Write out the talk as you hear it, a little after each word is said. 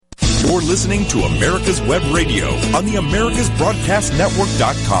You're listening to America's Web Radio on the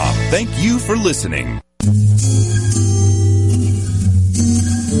AmericasBroadcastNetwork.com. Thank you for listening.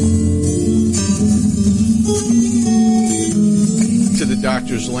 To the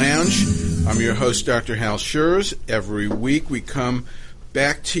Doctor's Lounge. I'm your host, Dr. Hal Schurz. Every week we come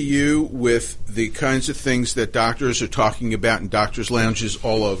back to you with the kinds of things that doctors are talking about in doctors' lounges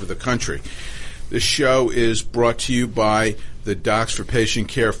all over the country. This show is brought to you by the Docs for Patient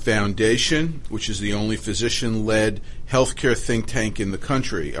Care Foundation, which is the only physician-led healthcare think tank in the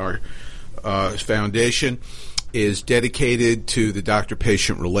country. Our foundation is dedicated to the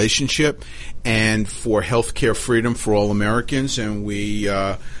doctor-patient relationship and for healthcare freedom for all Americans, and we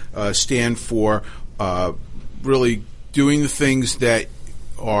stand for really doing the things that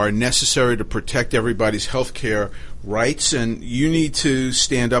are necessary to protect everybody's healthcare rights, and you need to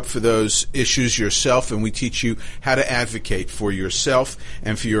stand up for those issues yourself, and we teach you how to advocate for yourself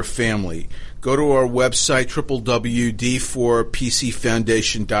and for your family. Go to our website,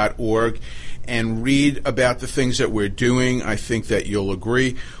 www.d4pcfoundation.org, and read about the things that we're doing. I think that you'll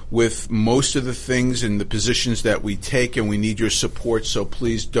agree with most of the things and the positions that we take, and we need your support, so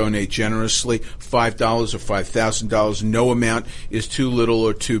please donate generously, $5 or $5,000. No amount is too little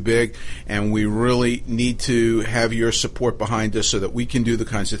or too big, and we really need to have your support behind us so that we can do the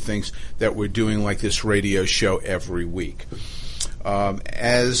kinds of things that we're doing, like this radio show every week.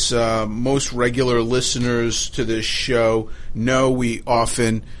 As most regular listeners to this show know, we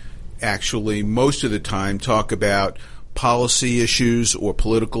often, actually most of the time, talk about policy issues or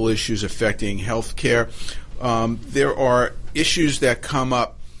political issues affecting health care. There are issues that come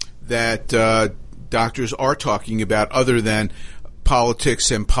up that doctors are talking about other than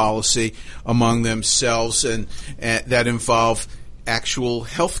politics and policy among themselves, and that involve actual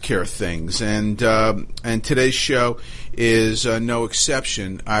healthcare things. And today's show is no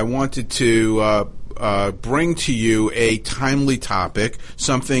exception. I wanted to bring to you a timely topic,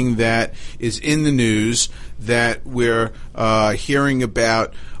 something that is in the news that we're hearing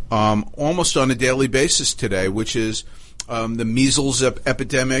about almost on a daily basis today, which is the measles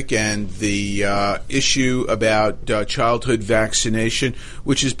epidemic and the issue about childhood vaccination,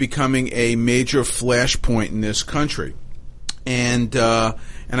 which is becoming a major flashpoint in this country. And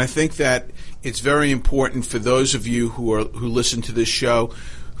I think that it's very important for those of you who listen to this show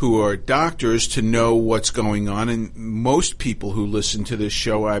who are doctors to know what's going on. And most people who listen to this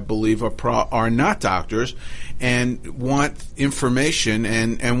show, I believe, are not doctors and want information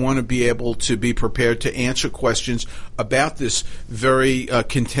and want to be able to be prepared to answer questions about this very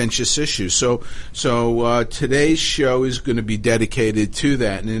contentious issue. So today's show is going to be dedicated to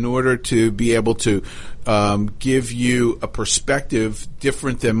that. And in order to be able to give you a perspective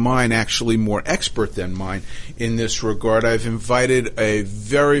different than mine, actually more expert than mine in this regard, I've invited a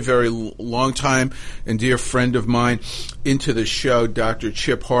very, very long time and dear friend of mine into the show, Dr.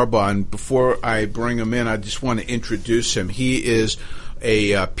 Chip Harbaugh. And before I bring him in, I just want to introduce him. He is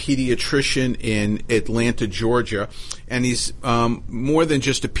a pediatrician in Atlanta, Georgia, and he's more than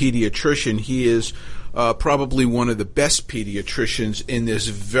just a pediatrician. He is probably one of the best pediatricians in this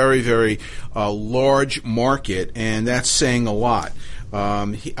very, very large market, and that's saying a lot.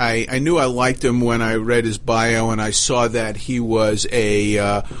 I knew I liked him when I read his bio, and I saw that he was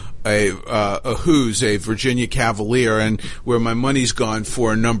a Virginia Cavalier, and where my money's gone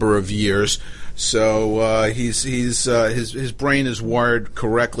for a number of years. So his brain is wired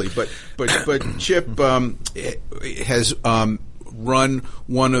correctly. But Chip has run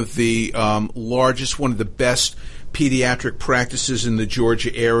one of the largest, one of the best pediatric practices in the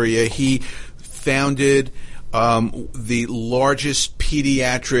Georgia area. He founded the largest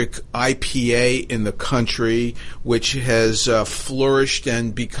pediatric IPA in the country, which has flourished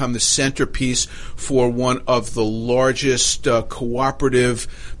and become the centerpiece for one of the largest cooperative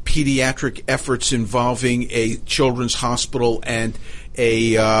pediatric efforts involving a children's hospital and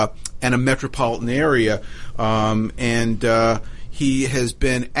a metropolitan area. He has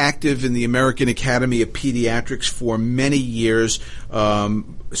been active in the American Academy of Pediatrics for many years,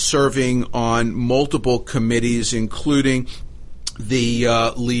 serving on multiple committees, including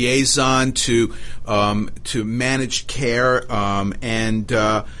the liaison to managed care and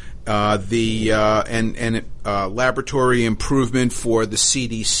laboratory improvement for the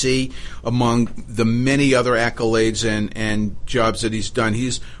CDC, among the many other accolades and jobs that he's done.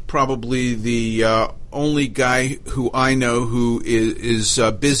 He's probably the only guy who I know who is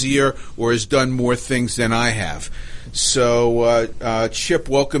busier or has done more things than I have. So, Chip,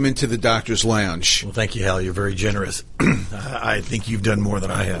 welcome into the Doctor's Lounge. Well, thank you, Hal. You're very generous. I think you've done more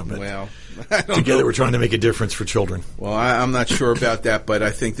than I have. But well, Together we're trying to make a difference for children. Well, I'm not sure about that, but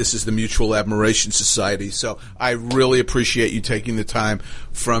I think this is the Mutual Admiration Society. So I really appreciate you taking the time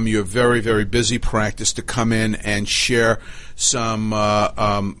from your very, very busy practice to come in and share some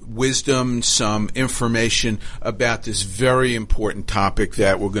wisdom, some information about this very important topic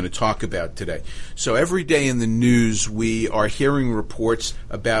that we're going to talk about today. So every day in the news, we are hearing reports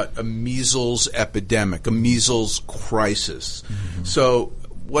about a measles epidemic, a measles crisis. Mm-hmm. So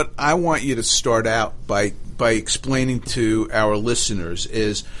what I want you to start out by explaining to our listeners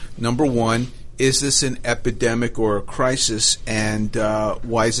is, number one, is this an epidemic or a crisis, and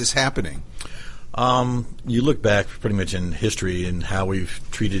why is this happening? You look back pretty much in history and how we've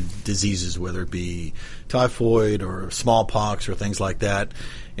treated diseases, whether it be typhoid or smallpox or things like that,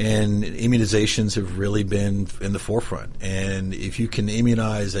 and immunizations have really been in the forefront. And if you can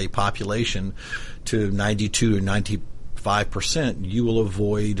immunize a population to 92 or 95%, you will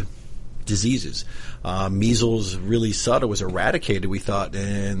avoid diseases. Measles really subtle was eradicated, we thought,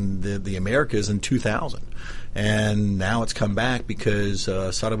 in the Americas in 2000. And now it's come back because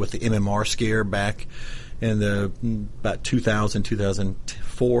started with the MMR scare back in about 2000,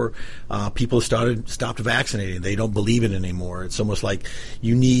 2004. People stopped vaccinating. They don't believe it anymore. It's almost like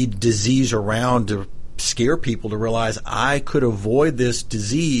you need disease around to scare people to realize I could avoid this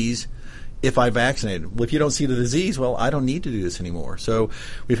disease if I vaccinated. Well, if you don't see the disease, well, I don't need to do this anymore. So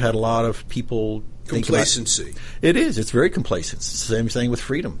we've had a lot of people think complacency. It is. It's very complacent. Same thing with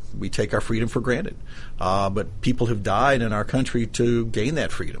freedom. We take our freedom for granted. But people have died in our country to gain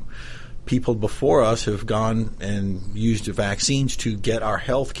that freedom. People before us have gone and used vaccines to get our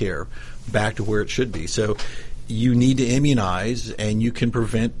health care back to where it should be. So you need to immunize, and you can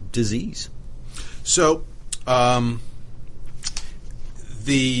prevent disease. So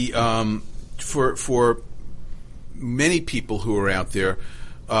for many people who are out there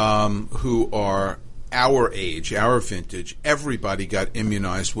who are our age, our vintage, everybody got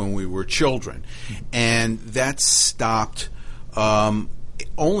immunized when we were children. And that stopped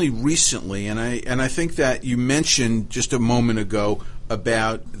only recently. And I think that you mentioned just a moment ago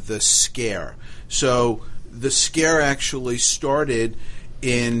about the scare. So the scare actually started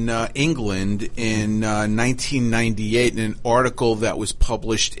in England in 1998 in an article that was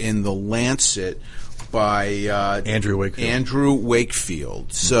published in The Lancet by Andrew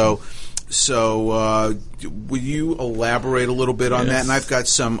Wakefield. So will you elaborate a little bit on that? And I've got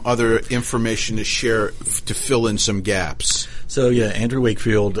some other information to share to fill in some gaps. So, Andrew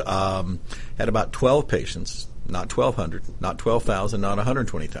Wakefield had about 12 patients, not 1,200, not 12,000, not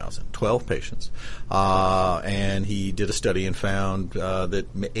 120,000, 12 patients. And he did a study and found that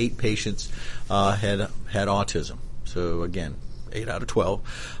 8 patients had autism. So, again, 8 out of 12.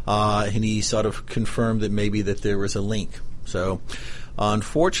 And he sort of confirmed that maybe that there was a link. So,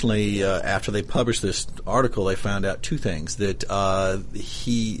 unfortunately, after they published this article, they found out 2 things. That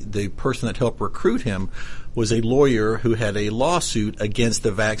the person that helped recruit him was a lawyer who had a lawsuit against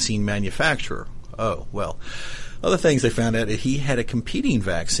the vaccine manufacturer. Oh, well. Other things they found out that he had a competing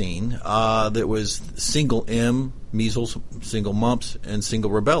vaccine that was single M, measles, single mumps, and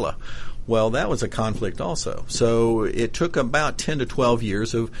single rubella. Well, that was a conflict also. So it took about 10 to 12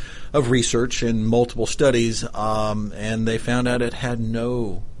 years of research and multiple studies, and they found out it had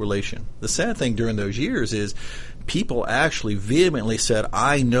no relation. The sad thing during those years is people actually vehemently said,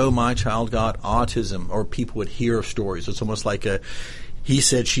 I know my child got autism, or people would hear of stories. It's almost like he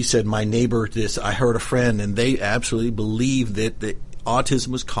said, she said, my neighbor this, I heard a friend, and they absolutely believed that the autism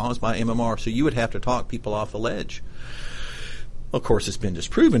was caused by MMR. So you would have to talk people off the ledge. Of course, it's been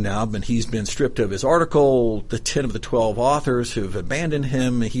disproven now, but he's been stripped of his article. The 10 of the 12 authors have abandoned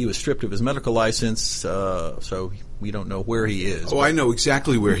him. He was stripped of his medical license, so we don't know where he is. Oh, I know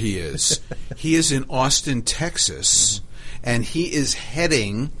exactly where he is. He is in Austin, Texas, and he is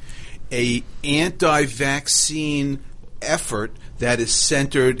heading a anti-vaccine effort that is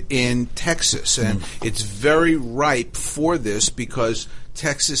centered in Texas. And it's very ripe for this because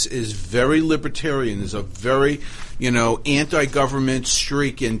Texas is very libertarian. There's a very, anti-government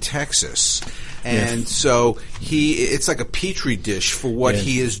streak in Texas. And so it's like a petri dish for what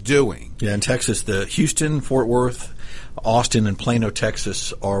he is doing. Yeah, in Texas, the Houston, Fort Worth, Austin, and Plano,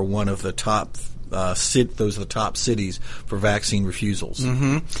 Texas are one of the top those are the top cities for vaccine refusals.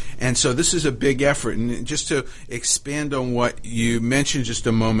 Mm-hmm. And so this is a big effort. And just to expand on what you mentioned just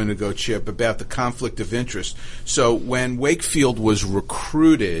a moment ago, Chip, about the conflict of interest. So when Wakefield was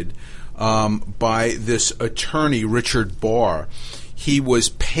recruited by this attorney, Richard Barr, he was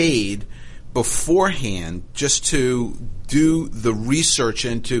paid beforehand just to do the research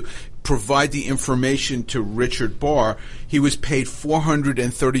and to provide the information to Richard Barr, he was paid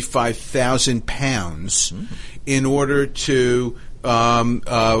 £435,000 in order to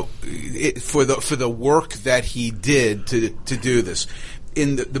for the work that he did to do this.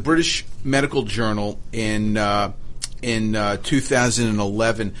 In the British Medical Journal in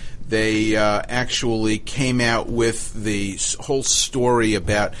 2011, they actually came out with the whole story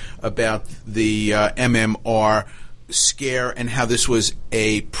about the MMR scare and how this was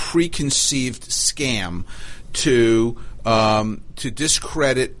a preconceived scam to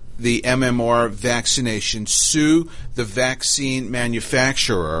discredit the MMR vaccination, sue the vaccine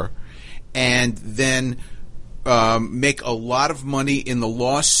manufacturer, and then make a lot of money in the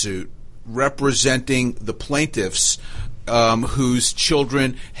lawsuit representing the plaintiffs whose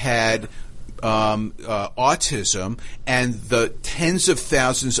children had autism, and the tens of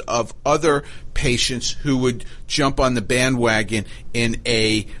thousands of other patients who would jump on the bandwagon in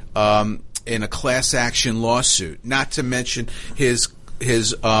a class action lawsuit. Not to mention his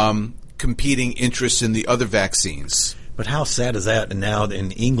competing interests in the other vaccines. But how sad is that? And now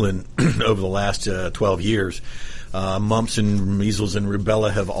in England, over the last 12 years, mumps and measles and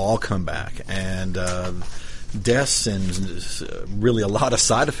rubella have all come back, and deaths and really a lot of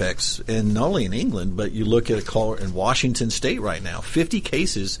side effects, and not only in England, but you look at a call in Washington State right now, 50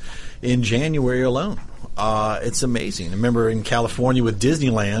 cases in January alone. It's amazing. I remember in California with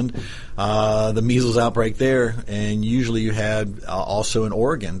Disneyland, the measles outbreak there, and usually you had also in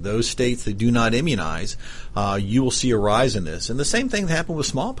Oregon, those states that do not immunize, you will see a rise in this. And the same thing happened with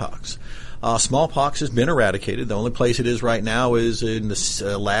smallpox. Smallpox has been eradicated. The only place it is right now is in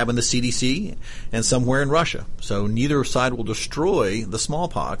the lab in the CDC and somewhere in Russia. So neither side will destroy the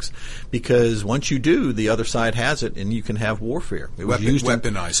smallpox, because once you do, the other side has it, and you can have warfare. It was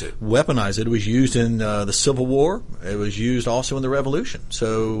weaponize it. Weaponize it. It was used in the Civil War. It was used also in the Revolution.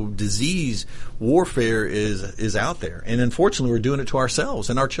 So disease warfare is out there, and unfortunately, we're doing it to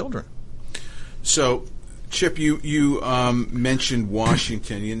ourselves and our children. So, Chip, you mentioned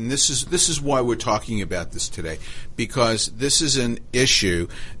Washington, and this is why we're talking about this today, because this is an issue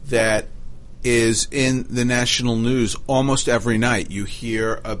that is in the national news almost every night. You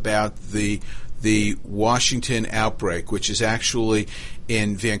hear about the Washington outbreak, which is actually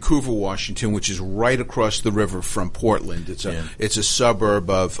in Vancouver, Washington, which is right across the river from Portland. It's a suburb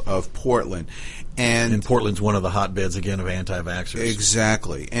of Portland. And Portland's one of the hotbeds, again, of anti-vaxxers.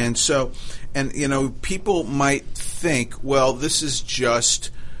 Exactly. And so, people might think, well, this is just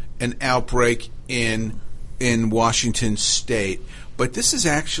an outbreak in Washington State. But this is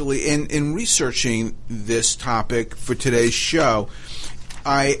actually, in researching this topic for today's show,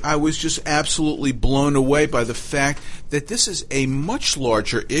 I was just absolutely blown away by the fact that this is a much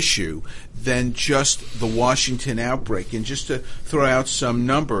larger issue than just the Washington outbreak. And just to throw out some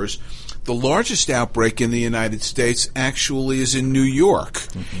numbers, the largest outbreak in the United States actually is in New York,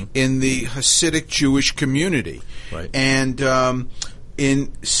 in the Hasidic Jewish community. Right. And that's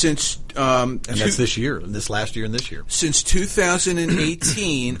this year, this last year and this year. Since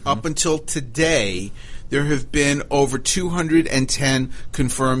 2018 up until today, there have been over 210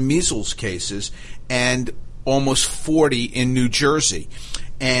 confirmed measles cases and almost 40 in New Jersey.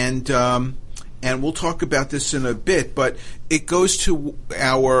 And we'll talk about this in a bit, but it goes to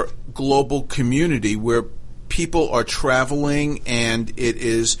our global community where people are traveling, and it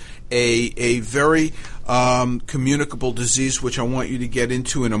is a very communicable disease, which I want you to get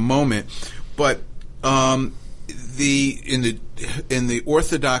into in a moment. But in the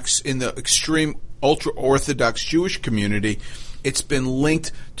extreme ultra-Orthodox Jewish community, it's been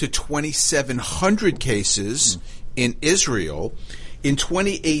linked to 2,700 cases in Israel. In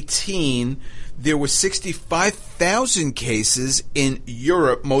 2018, there were 65,000 cases in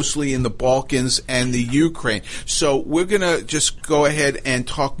Europe, mostly in the Balkans and the Ukraine. So we're going to just go ahead and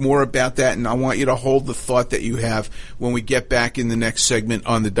talk more about that, and I want you to hold the thought that you have when we get back in the next segment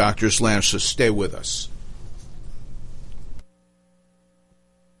on the Doctor's Lounge, so stay with us.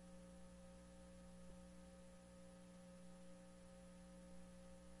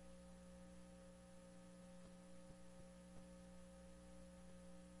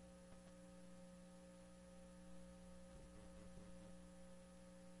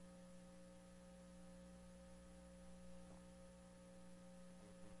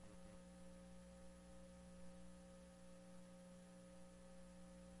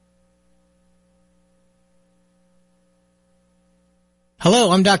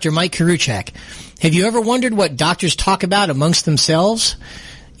 Hello, I'm Dr. Mike Karuchak. Have you ever wondered what doctors talk about amongst themselves?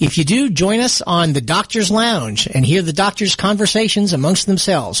 If you do, join us on the Doctor's Lounge and hear the doctors' conversations amongst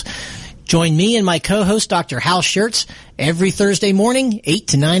themselves. Join me and my co-host, Dr. Hal Schertz, every Thursday morning, 8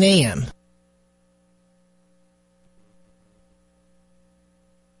 to 9 a.m.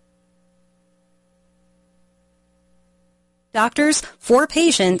 Doctors for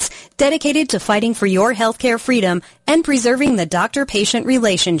patients, dedicated to fighting for your healthcare freedom and preserving the doctor-patient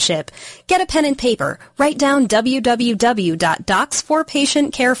relationship. Get a pen and paper. Write down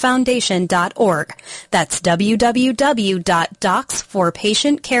www.docsforpatientcarefoundation.org. That's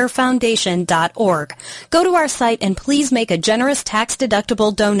www.docsforpatientcarefoundation.org. Go to our site and please make a generous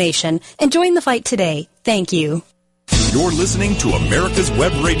tax-deductible donation and join the fight today. Thank you. You're listening to America's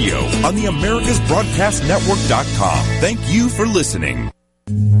Web Radio on the AmericasBroadcastNetwork.com. Thank you for listening.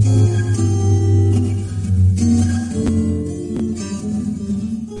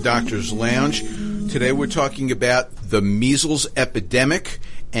 Doctor's Lounge. Today we're talking about the measles epidemic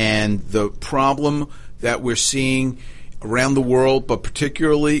and the problem that we're seeing around the world, but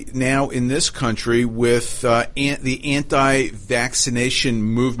particularly now in this country with the anti-vaccination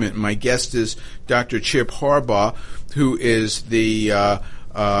movement. My guest is Dr. Chip Harbaugh, who is the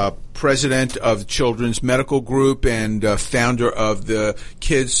president of the Children's Medical Group and founder of the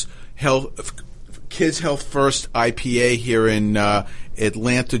Kids Health First IPA here in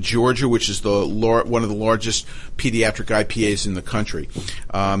Atlanta, Georgia, which is one of the largest pediatric IPAs in the country.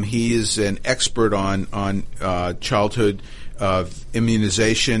 He is an expert on childhood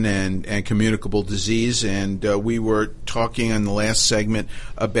immunization and communicable disease, and we were talking in the last segment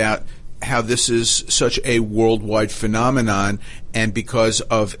about how this is such a worldwide phenomenon, and because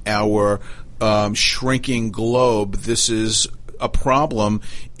of our shrinking globe, this is a problem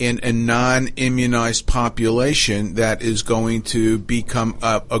in a non-immunized population that is going to become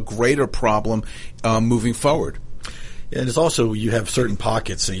a greater problem moving forward. And it's also, you have certain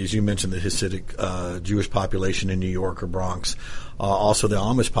pockets, as you mentioned, the Hasidic Jewish population in New York or Bronx. Also, the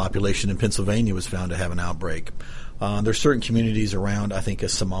Amish population in Pennsylvania was found to have an outbreak. There's certain communities around, I think, a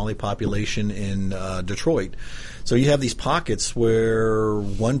Somali population in Detroit. So you have these pockets where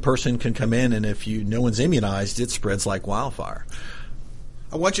one person can come in, and if no one's immunized, it spreads like wildfire.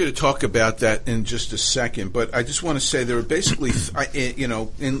 I want you to talk about that in just a second, but I just want to say there are basically,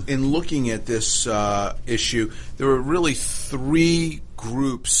 in looking at this issue, there are really three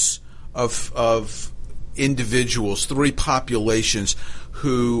groups of individuals, three populations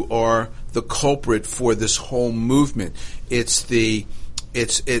who are the culprit for this whole movement. It's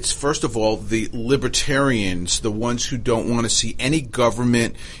first of all the libertarians, the ones who don't want to see any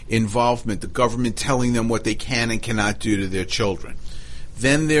government involvement, the government telling them what they can and cannot do to their children.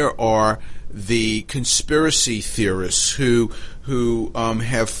 Then there are the conspiracy theorists who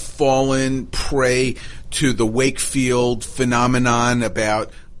have fallen prey to the Wakefield phenomenon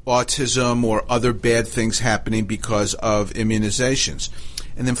about autism or other bad things happening because of immunizations.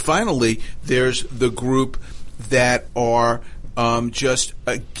 And then finally, there's the group that are just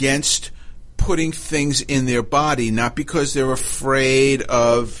against putting things in their body, not because they're afraid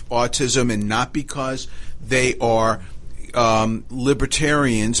of autism and not because they are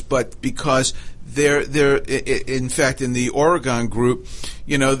libertarians, but because they're in fact in the Oregon group,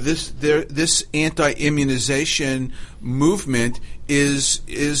 this anti-immunization movement is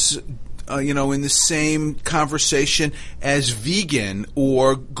in the same conversation as vegan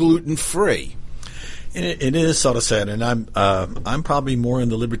or gluten-free. And it is sort of sad, and I'm probably more in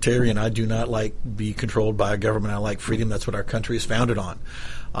the libertarian. I do not like be controlled by a government. I like freedom. That's what our country is founded on.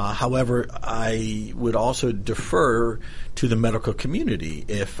 However, I would also defer to the medical community.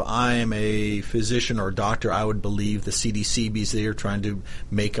 If I'm a physician or doctor, I would believe the CDC is there trying to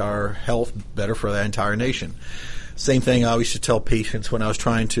make our health better for the entire nation. Same thing I always used to tell patients when I was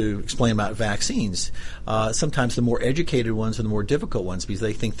trying to explain about vaccines. Sometimes the more educated ones are the more difficult ones because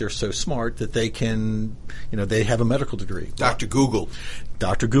they think they're so smart that they can, they have a medical degree. Dr. Google.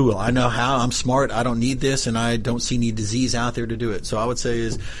 Dr. Google. I know how. I'm smart. I don't need this, and I don't see any disease out there to do it. So I would say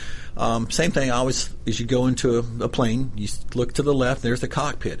is same thing. I always, as you go into a plane, you look to the left, there's the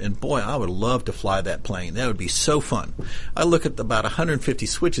cockpit. And boy, I would love to fly that plane. That would be so fun. I look at about 150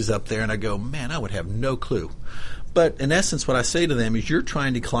 switches up there, and I go, man, I would have no clue. But in essence, what I say to them is you're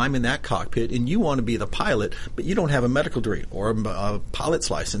trying to climb in that cockpit and you want to be the pilot, but you don't have a medical degree or a pilot's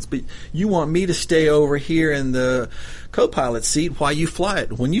license. But you want me to stay over here in the co-pilot seat while you fly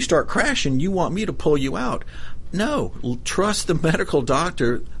it. When you start crashing, you want me to pull you out. No, trust the medical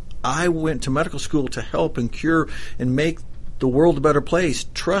doctor. I went to medical school to help and cure and make the world a better place.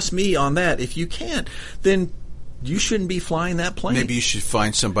 Trust me on that. If you can't, then you shouldn't be flying that plane. Maybe you should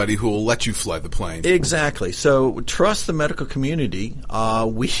find somebody who will let you fly the plane. Exactly. So trust the medical community.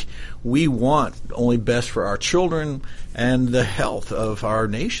 We want only best for our children and the health of our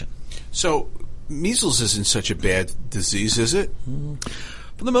nation. So measles isn't such a bad disease, is it?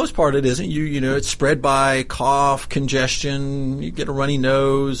 For the most part, it isn't. You know, it's spread by cough, congestion. You get a runny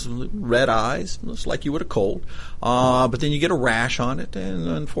nose, red eyes, just like you would a cold. But then you get a rash on it, and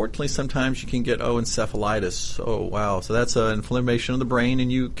unfortunately, sometimes you can get encephalitis. Oh, wow! So that's an inflammation of the brain,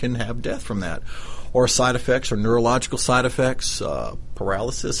 and you can have death from that, or side effects, or neurological side effects,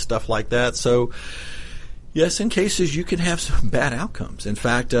 paralysis, stuff like that. So. Yes, in cases you can have some bad outcomes. In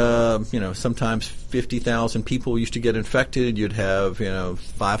fact, sometimes 50,000 people used to get infected. You'd have,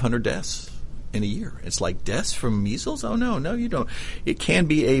 500 deaths in a year. It's like deaths from measles? Oh, no, you don't. It can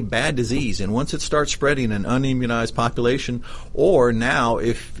be a bad disease. And once it starts spreading in an unimmunized population, or now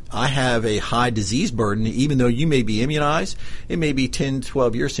if I have a high disease burden, even though you may be immunized, it may be 10,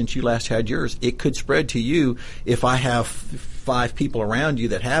 12 years since you last had yours. It could spread to you if I have 5 people around you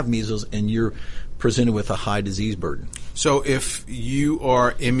that have measles and you're presented with a high disease burden. So if you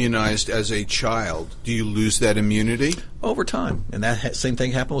are immunized as a child, do you lose that immunity? Over time. And that same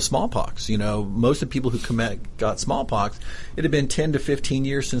thing happened with smallpox. Most of the people who got smallpox, it had been 10 to 15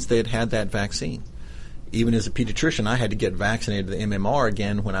 years since they had that vaccine. Even as a pediatrician, I had to get vaccinated the MMR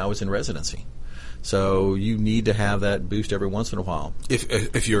again when I was in residency. So you need to have that boost every once in a while.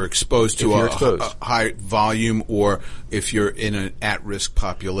 If you're exposed to a high volume, or if you're in an at-risk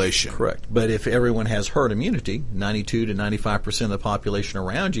population. Correct. But if everyone has herd immunity, 92 to 95% of the population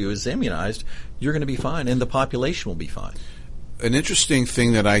around you is immunized, you're going to be fine, and the population will be fine. An interesting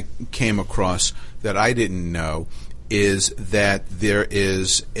thing that I came across that I didn't know is that there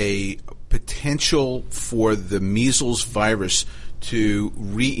is a potential for the measles virus to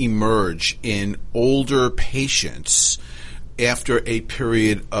reemerge in older patients after a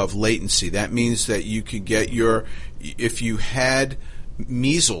period of latency. That means that you could get if you had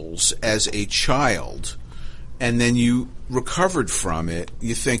measles as a child and then you recovered from it,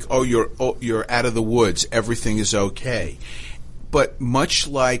 you think, you're out of the woods, everything is okay. But much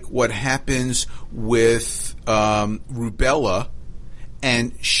like what happens with rubella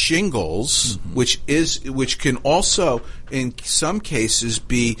and shingles, which can also, in some cases,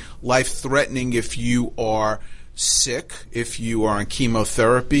 be life-threatening if you are sick, if you are on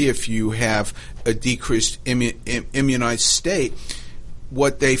chemotherapy, if you have a decreased immunized state.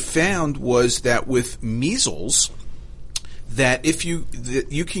 What they found was that with measles, that if you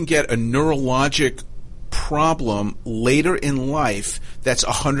can get a neurologic problem later in life that's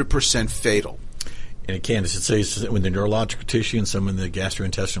 100% fatal. And it can. It says in the neurological tissue and some in the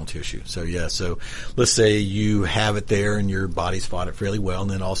gastrointestinal tissue. So, so let's say you have it there and your body's fought it fairly well, and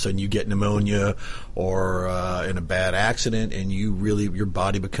then all of a sudden you get pneumonia or in a bad accident and your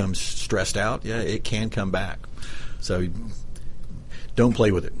body becomes stressed out. Yeah, it can come back. So don't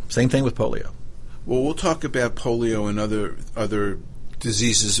play with it. Same thing with polio. Well, we'll talk about polio and other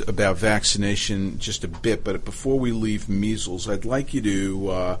diseases about vaccination just a bit, but before we leave measles, I'd like you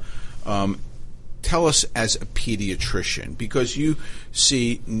to tell us as a pediatrician, because you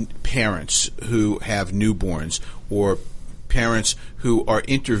see parents who have newborns or parents who are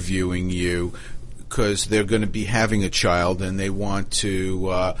interviewing you because they're going to be having a child and they want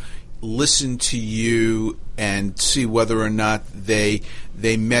to listen to you and see whether or not they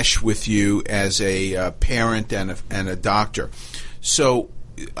mesh with you as a parent and a doctor. So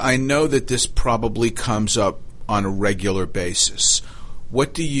I know that this probably comes up on a regular basis.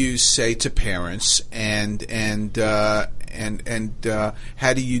 What do you say to parents, and how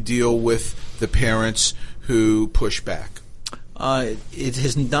do you deal with the parents who push back? It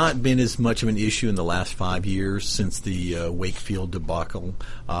has not been as much of an issue in the last 5 years since the Wakefield debacle.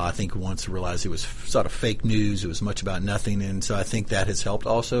 I think once realized it was sort of fake news, it was much about nothing, and so I think that has helped.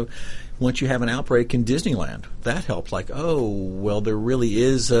 Also, once you have an outbreak in Disneyland, that helped. Like, there really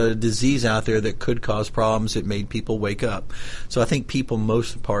is a disease out there that could cause problems. It made people wake up. So I think people,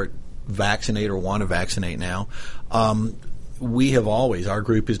 most part, vaccinate or want to vaccinate now. We have always, our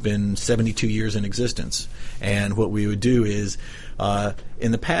group has been 72 years in existence. And what we would do is,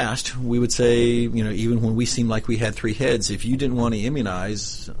 in the past, we would say, even when we seemed like we had 3 heads, if you didn't want to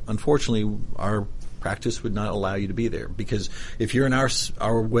immunize, unfortunately, our practice would not allow you to be there. Because if you're in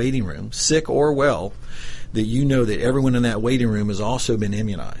our waiting room, sick or well, that you know that everyone in that waiting room has also been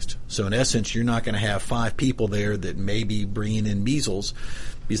immunized. So in essence, you're not going to have 5 people there that may be bringing in measles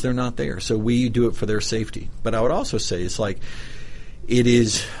because they're not there. So we do it for their safety. But I would also say it's like it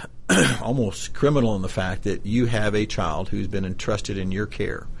is almost criminal in the fact that you have a child who's been entrusted in your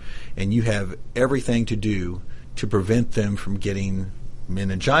care, and you have everything to do to prevent them from getting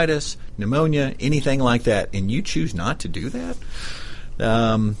meningitis, pneumonia, anything like that, and you choose not to do that.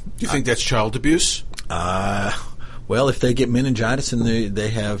 Do you think that's child abuse? Well, if they get meningitis and they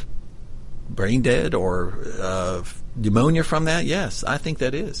have brain dead or pneumonia from that? Yes, I think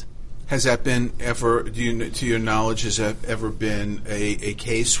that is. Has that been ever, to your knowledge, has that ever been a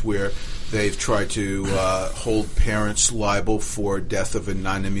case where they've tried to hold parents liable for death of a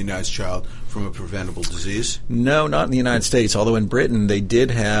non-immunized child from a preventable disease? No, not in the United States, although in Britain they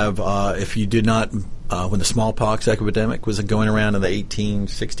did have, if you did not, when the smallpox epidemic was going around in the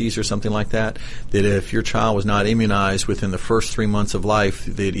 1860s or something like that, that if your child was not immunized within the first 3 months of life,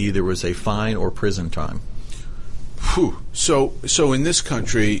 that either was a fine or prison time. Whew. So in this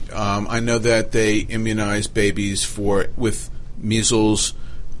country, I know that they immunize babies with measles,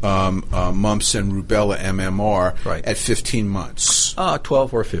 mumps, and rubella (MMR) at 15 months.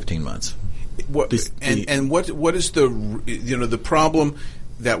 12 or 15 months. What is the problem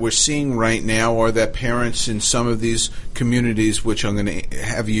that we're seeing right now? Are that parents in some of these communities, which I'm going to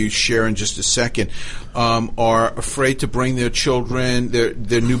have you share in just a second, are afraid to bring their children,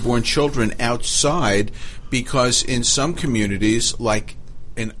 their newborn children, outside? Because in some communities, like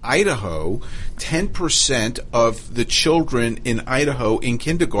in Idaho, 10% of the children in Idaho in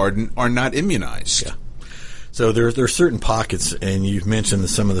kindergarten are not immunized. Yeah. So there are certain pockets, and you've mentioned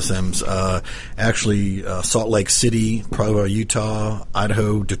some of the SIMs. Actually, Salt Lake City, Provo, Utah,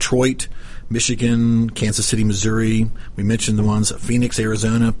 Idaho, Detroit, Michigan, Kansas City, Missouri. We mentioned the ones Phoenix,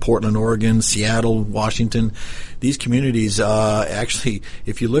 Arizona, Portland, Oregon, Seattle, Washington. These communities, actually,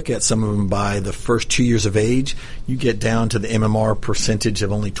 if you look at some of them by the first 2 years of age, you get down to the MMR percentage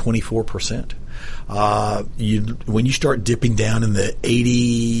of only 24%. When you start dipping down in the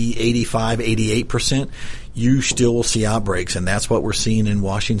 80, 85, 88%, you still will see outbreaks, and that's what we're seeing in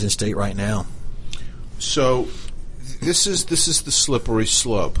Washington State right now. So this is the slippery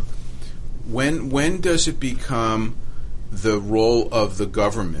slope. When does it become the role of the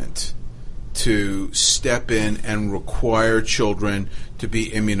government to step in and require children to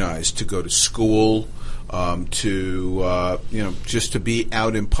be immunized, to go to school, just to be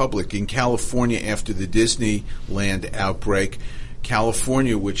out in public? In California, after the Disneyland outbreak,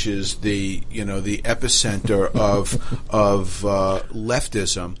 California, which is the epicenter of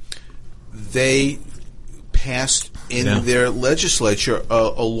leftism, they passed in their legislature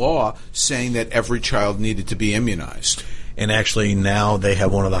a law saying that every child needed to be immunized. And actually now they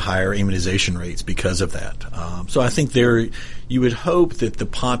have one of the higher immunization rates because of that. So I think you would hope that the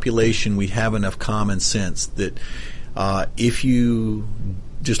population, we have enough common sense that if you,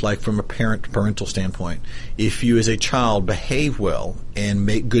 just like from a parental standpoint, if you as a child behave well and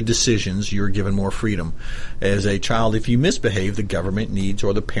make good decisions, you're given more freedom. As a child, if you misbehave, the government needs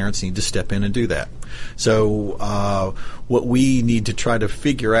or the parents need to step in and do that. So what we need to try to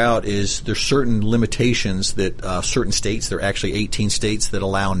figure out is there's certain limitations that certain states, there are actually 18 states that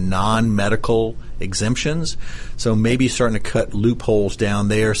allow non-medical exemptions. So maybe starting to cut loopholes down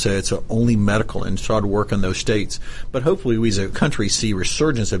there so it's only medical and try to work on those states. But hopefully we as a country see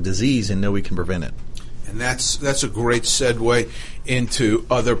resurgence of disease and know we can prevent it. And that's a great segue into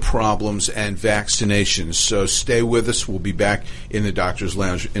other problems and vaccinations. So stay with us. We'll be back in the Doctor's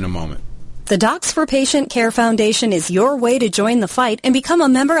Lounge in a moment. The Docs for Patient Care Foundation is your way to join the fight and become a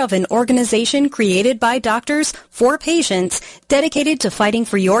member of an organization created by doctors for patients dedicated to fighting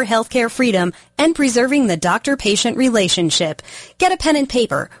for your healthcare freedom and preserving the doctor-patient relationship. Get a pen and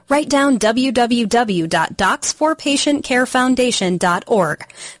paper. Write down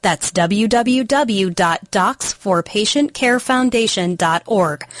www.docsforpatientcarefoundation.org. That's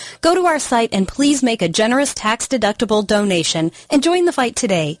www.docsforpatientcarefoundation.org. Go to our site and please make a generous tax-deductible donation and join the fight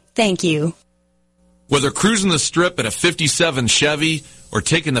today. Thank you. Whether cruising the Strip in a 57 Chevy or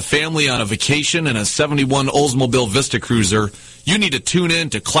taking the family on a vacation in a 71 Oldsmobile Vista Cruiser, you need to tune in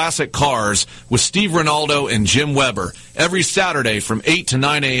to Classic Cars with Steve Ronaldo and Jim Weber every Saturday from 8 to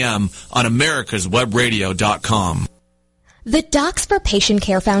 9 a.m. on americaswebradio.com. The Docs for Patient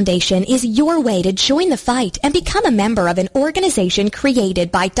Care Foundation is your way to join the fight and become a member of an organization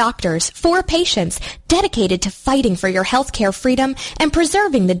created by doctors for patients dedicated to fighting for your healthcare freedom and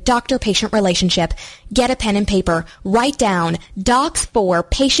preserving the doctor-patient relationship. Get a pen and paper. Write down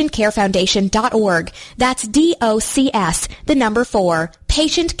docs4patientcarefoundation.org. That's DOCS, the number 4,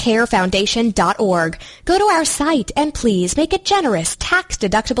 patientcarefoundation.org. Go to our site and please make a generous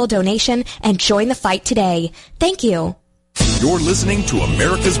tax-deductible donation and join the fight today. Thank you. You're listening to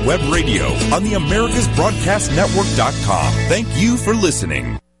America's Web Radio on the AmericasBroadcastNetwork.com. Thank you for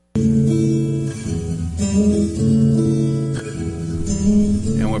listening.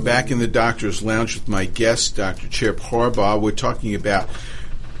 And we're back in the Doctor's Lounge with my guest, Dr. Chip Harbaugh. We're talking about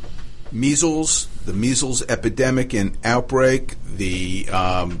measles, the measles epidemic and outbreak, the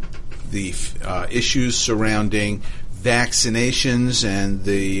issues surrounding vaccinations and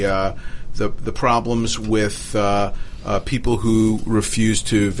the the problems with people who refuse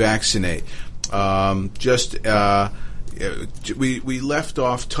to vaccinate. We left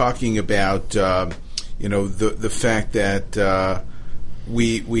off talking about the fact that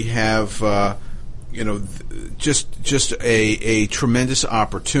we have just a tremendous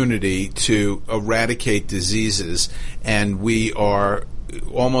opportunity to eradicate diseases, and we are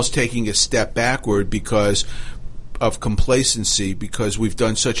almost taking a step backward because of complacency, because we've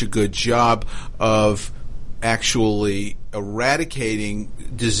done such a good job of actually eradicating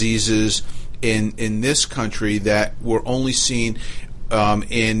diseases in this country that were only seen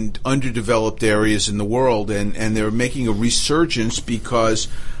in underdeveloped areas in the world, and they're making a resurgence because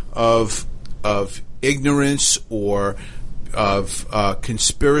of ignorance or of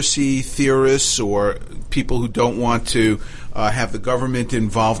conspiracy theorists or people who don't want to have the government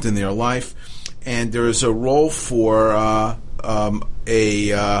involved in their life. And there is a role for a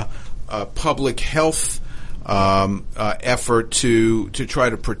public health effort to try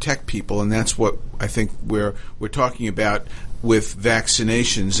to protect people, and that's what I think we're talking about with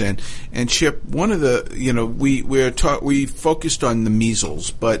vaccinations. And Chip, one of the we focused on the measles,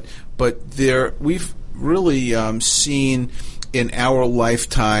 but we've really seen in our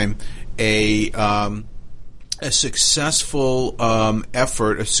lifetime a successful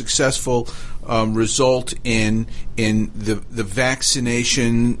effort, a successful result in the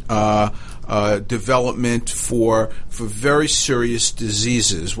vaccination development for very serious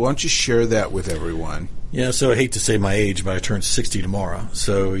diseases. Why don't you share that with everyone? Yeah, so I hate to say my age, but I turn 60 tomorrow.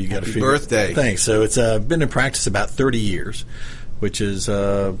 So you got to figure. Birthday! Thanks. So it's been in practice about 30 years, which is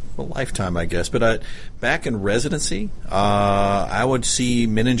a lifetime, I guess. But back in residency, I would see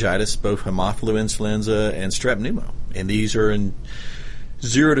meningitis, both Haemophilus influenza and strep pneumo, and these are in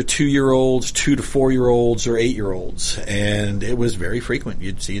 0 to 2-year-olds, 2 to 4-year-olds, or 8-year-olds, and it was very frequent.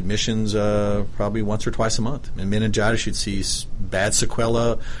 You'd see admissions probably once or twice a month. In meningitis, you'd see bad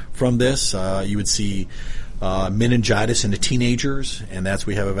sequela from this. You would see meningitis in the teenagers, and that's what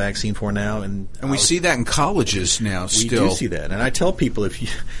we have a vaccine for now. And we see that in colleges now still. We do see that. And I tell people, if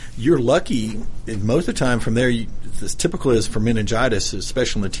you're lucky, and most of the time from there, as typical as for meningitis,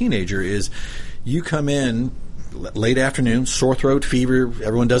 especially in the teenager, is you come in late afternoon, sore throat, fever,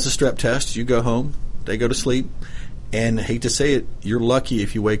 everyone does a strep test, you go home, they go to sleep, and I hate to say it, you're lucky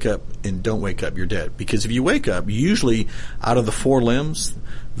if you wake up and don't wake up, you're dead. Because if you wake up, usually out of the 4 limbs,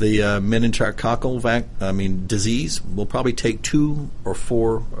 the meningococcal disease will probably take 2 or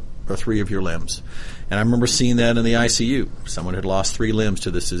 4 or 3 of your limbs. And I remember seeing that in the ICU. Someone had lost 3 limbs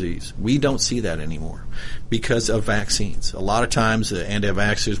to this disease. We don't see that anymore because of vaccines. A lot of times,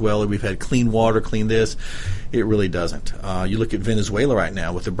 anti-vaxxers, well, we've had clean water, clean this. It really doesn't. You look at Venezuela right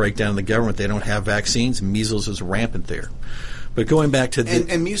now with the breakdown in the government. They don't have vaccines. Measles is rampant there. But going back to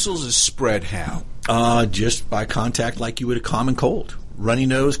and measles is spread how? Just by contact like you would a common cold. Runny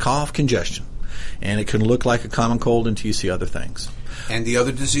nose, cough, congestion. And it can look like a common cold until you see other things. And the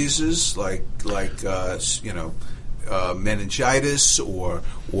other diseases like meningitis or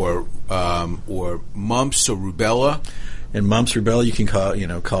mumps or rubella. And mumps, rubella, you can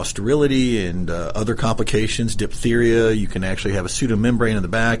cause sterility and other complications, diphtheria. You can actually have a pseudomembrane in the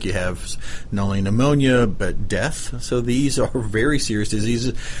back. You have not only pneumonia but death. So these are very serious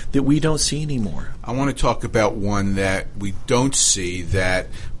diseases that we don't see anymore. I want to talk about one that we don't see that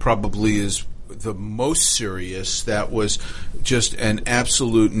probably is the most serious, that was just an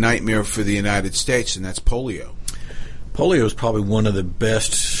absolute nightmare for the United States, and that's polio. Polio is probably one of the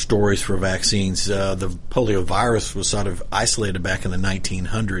best stories for vaccines. The polio virus was sort of isolated back in the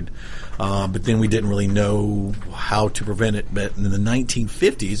 1900s, but then we didn't really know how to prevent it. But in the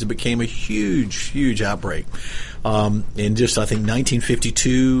 1950s, it became a huge, huge outbreak. In just, I think,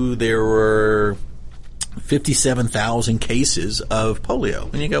 1952, there were 57,000 cases of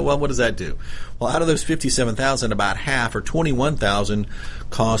polio. And you go, well, what does that do? Well, out of those 57,000, about half, or 21,000,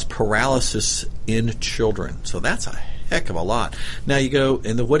 caused paralysis in children. So that's a heck of a lot. Now you go,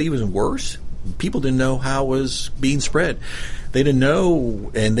 and what even worse, people didn't know how it was being spread. They didn't know,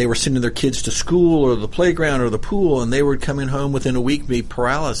 and they were sending their kids to school or the playground or the pool, and they were coming home within a week, be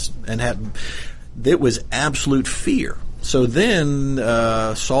paralyzed, and it was absolute fear. So then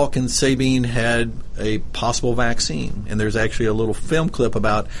Salk and Sabine had a possible vaccine, and there's actually a little film clip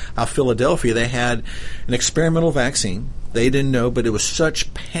about how Philadelphia, they had an experimental vaccine. They didn't know, but it was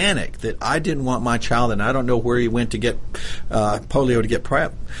such panic that I didn't want my child, and I don't know where he went to get polio to get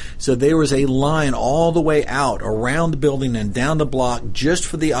PrEP. So there was a line all the way out around the building and down the block just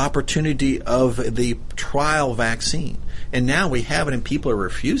for the opportunity of the trial vaccine. And now we have it and people are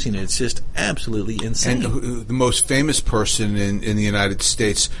refusing it. It's just absolutely insane. And the most famous person in the United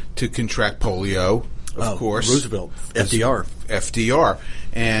States to contract polio, of course, Roosevelt, FDR.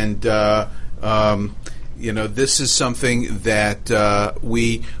 And this is something that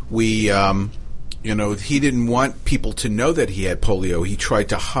he didn't want people to know that he had polio. He tried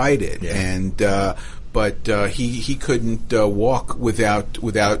to hide it, but he couldn't walk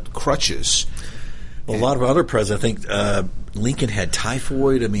without crutches. A lot of other presidents, I think Lincoln had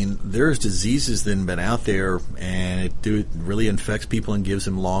typhoid. I mean, there's diseases that have been out there, and it really infects people and gives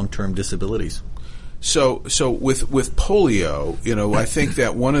them long-term disabilities. So with polio, I think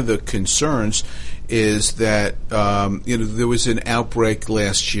that one of the concerns is that there was an outbreak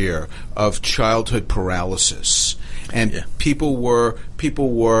last year of childhood paralysis, and people were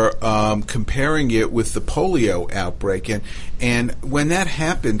comparing it with the polio outbreak, and when that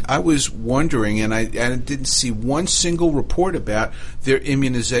happened, I was wondering, and I didn't see one single report about their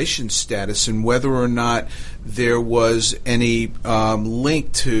immunization status and whether or not there was any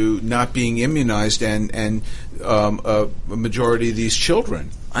link to not being immunized and a majority of these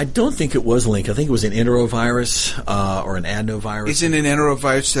children. I don't think it was linked. I think it was an enterovirus or an adenovirus. Isn't an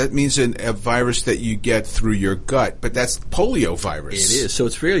enterovirus? That means a virus that you get through your gut, but that's polio virus. It is. So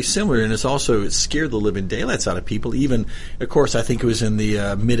it's very similar, and it scared the living daylights out of people. Even, of course, I think it was in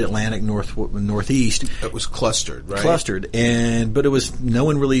the mid-Atlantic northeast. It was clustered, right? But it was no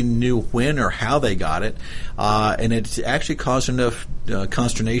one really knew when or how they got it, and it actually caused enough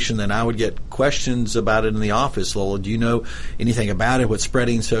consternation that I would get questions about it in the office. Lola, do you know anything about it? What's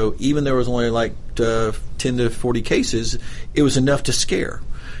spreading? So even there was only like 10 to 40 cases, it was enough to scare.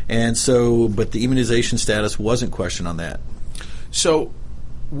 And so, but the immunization status wasn't questioned on that. So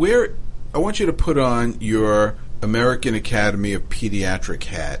I want you to put on your American Academy of Pediatric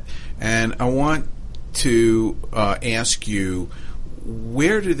hat, and I want to ask you,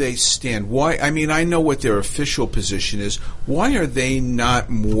 where do they stand? Why? I mean, I know what their official position is. Why are they not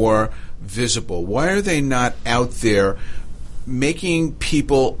more visible? Why are they not out there making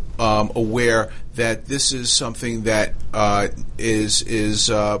people aware that this is something that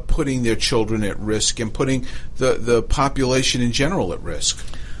is putting their children at risk and putting the population in general at risk?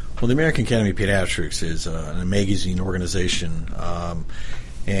 Well, the American Academy of Pediatrics is an amazing organization,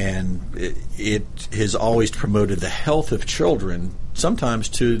 and it has always promoted the health of children, sometimes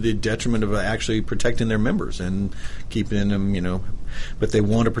to the detriment of actually protecting their members and keeping them, but they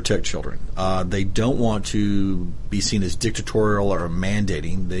want to protect children. They don't want to be seen as dictatorial or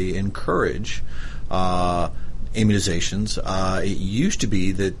mandating. They encourage immunizations. It used to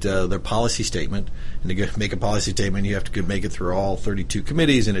be that their policy statement, and to make a policy statement, you have to make it through all 32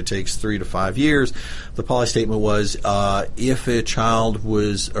 committees, and it takes 3 to 5 years. The policy statement was if a child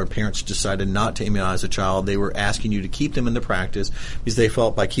or parents decided not to immunize a child, they were asking you to keep them in the practice because they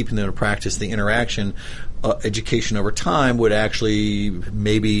felt by keeping them in practice, the interaction education over time would actually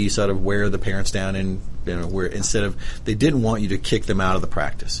maybe sort of wear the parents down, and where instead of they didn't want you to kick them out of the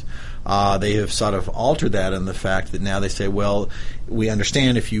practice. They have sort of altered that in the fact that now they say, well, we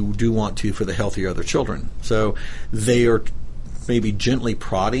understand if you do want to for the health of your other children. So they are maybe gently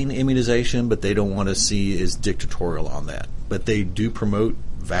prodding immunization, but they don't want to see as dictatorial on that. But they do promote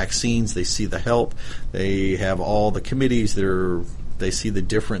vaccines. They see the health. They have all the committees that they see the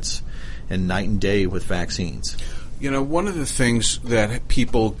difference in night and day with vaccines. One of the things that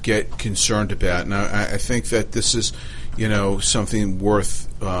people get concerned about, and I think that this is, something worth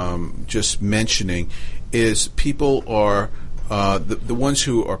just mentioning, is people are the ones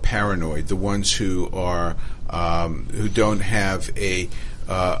who are paranoid, the ones who are who don't have a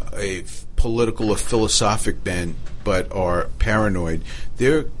political or philosophic bent, but are paranoid.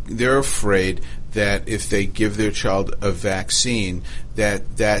 They're afraid that if they give their child a vaccine,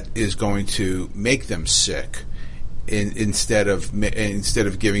 that is going to make them sick. Instead of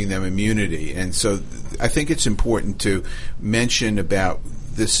giving them immunity. And so I think it's important to mention about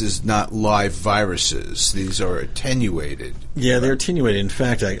this is not live viruses. These are attenuated. Yeah, they're attenuated. In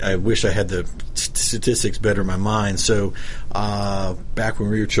fact, I wish I had the statistics better in my mind. So back when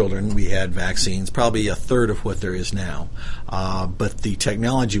we were children, we had vaccines, probably a third of what there is now. But the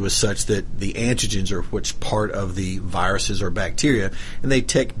technology was such that the antigens are which part of the viruses or bacteria, and they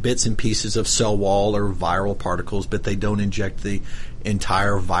take bits and pieces of cell wall or viral particles, but they don't inject the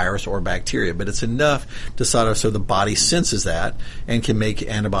entire virus or bacteria. But it's enough to sort of so the body senses that and can make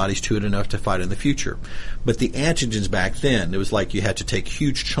antibodies to it enough to fight in the future. But the antigens back then, it was like you had to take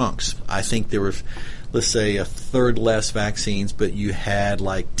huge chunks. I think there was let's say, a third less vaccines, but you had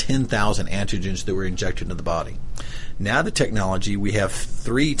like 10,000 antigens that were injected into the body. Now the technology, we have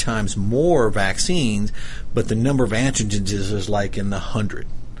 3 times more vaccines, but the number of antigens is like in the 100.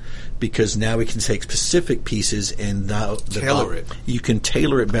 Because now we can take specific pieces and now tailor it. You can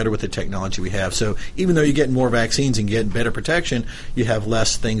tailor it better with the technology we have. So even though you're getting more vaccines and getting better protection, you have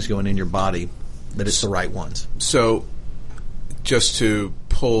less things going in your body, but it's the right ones. So just to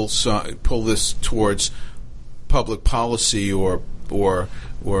pull this towards public policy or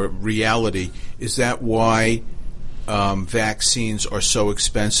reality, is that why vaccines are so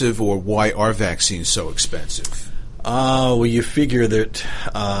expensive, or why are vaccines so expensive? Well, you figure that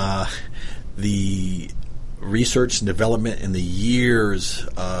the research and development and the years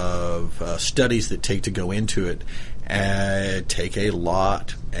of studies that take to go into it take a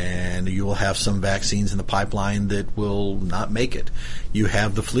lot, and you will have some vaccines in the pipeline that will not make it. You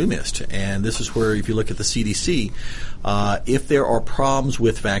have the flu mist, and this is where, if you look at the CDC, if there are problems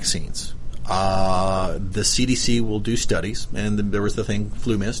with vaccines, the CDC will do studies, and there was the thing,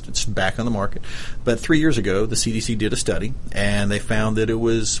 flu mist. It's back on the market. But 3 years ago, the CDC did a study, and they found that it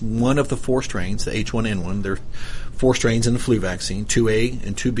was one of the 4 strains, the H1N1. There are 4 strains in the flu vaccine, 2A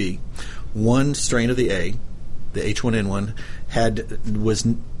and 2B. One strain of the A, the H1N1,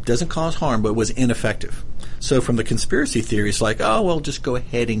 doesn't cause harm, but was ineffective. So from the conspiracy theory, it's like, oh, well, just go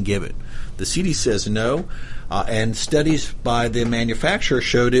ahead and give it. The CDC says no, and studies by the manufacturer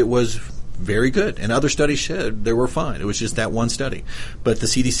showed it was very good, and other studies said they were fine. It was just that one study. But the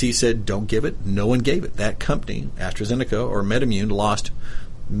CDC said, don't give it. No one gave it. That company, AstraZeneca or MedImmune, lost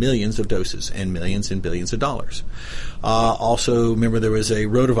millions of doses and millions and billions of dollars. Also, remember, there was a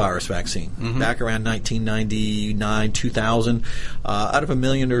rotavirus vaccine back around 1999, 2000. Out of a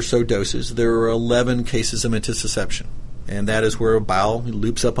million or so doses, there were 11 cases of intussusception, and that is where a bowel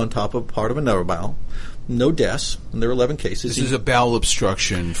loops up on top of part of another bowel. No deaths, and there are 11 cases. This is a bowel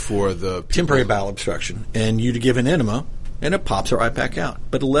obstruction for the people. Temporary bowel obstruction, and you to give an enema, and it pops it right back out.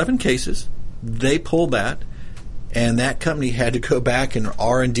 But 11 cases, they pulled that, and that company had to go back and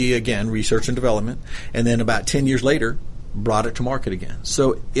R&D again, research and development, and then about 10 years later, brought it to market again.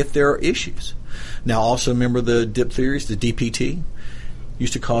 So if there are issues. Now also remember the diphtheries, the DPT,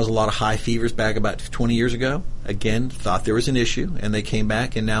 used to cause a lot of high fevers back about 20 years ago. Again, thought there was an issue, and they came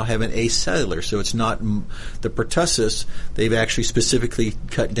back and now have an acellular. So it's not the pertussis. They've actually specifically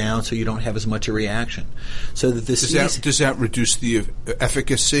cut down so you don't have as much a reaction. So that this does that reduce the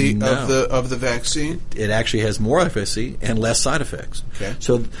efficacy of the vaccine? It actually has more efficacy and less side effects. Okay.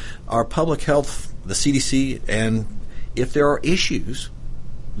 So our public health, the CDC, and if there are issues,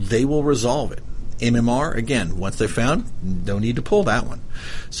 they will resolve it. MMR, again, once they're found, don't need to pull that one.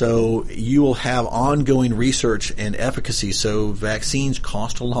 So you will have ongoing research and efficacy. So vaccines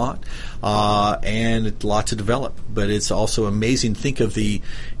cost a lot and a lot to develop. But it's also amazing. Think of and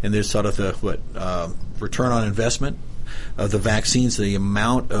there's sort of the return on investment of the vaccines, the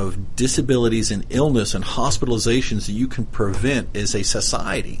amount of disabilities and illness and hospitalizations that you can prevent as a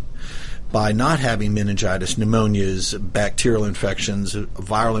society by not having meningitis, pneumonias, bacterial infections,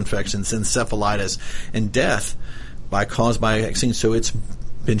 viral infections, encephalitis, and death caused by vaccines. So it's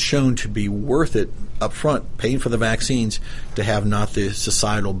been shown to be worth it up front, paying for the vaccines, to have not the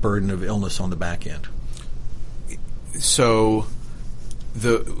societal burden of illness on the back end. So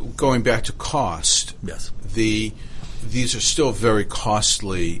going back to cost, yes, these are still very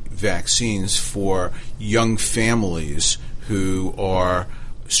costly vaccines for young families who are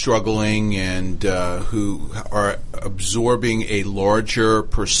struggling and who are absorbing a larger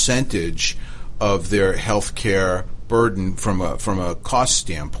percentage of their health care burden from a cost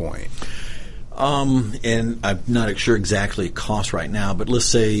standpoint. And I'm not sure exactly cost right now, but let's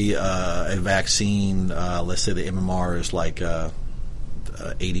say a vaccine, let's say the MMR is like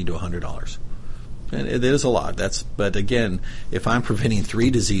 $80 to $100. And it is a lot. But again, if I'm preventing 3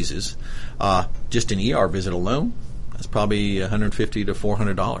 diseases, just an ER visit alone, it's probably $150 to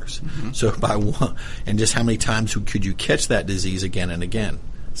 $400. Mm-hmm. So by one, and just how many times could you catch that disease again and again?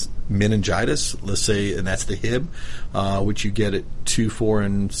 Meningitis, let's say, and that's the Hib, which you get at 2, 4,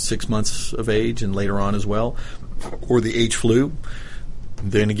 and 6 months of age, and later on as well, or the H flu.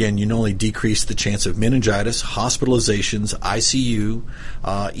 Then again, you not only decrease the chance of meningitis, hospitalizations, ICU,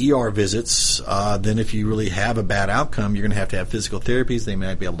 ER visits. Then if you really have a bad outcome, you're going to have physical therapies. They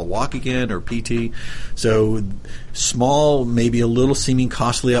might be able to walk again, or PT. So small, maybe a little seeming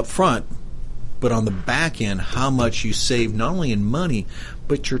costly up front, but on the back end, how much you save not only in money,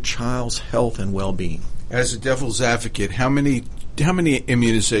 but your child's health and well-being. As a devil's advocate, how many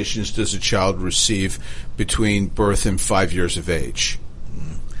immunizations does a child receive between birth and 5 years of age?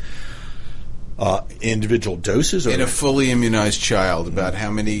 Individual doses? Or in a fully immunized child, about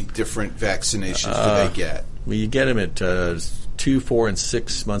how many different vaccinations do they get? Well, you get them at 2, 4, and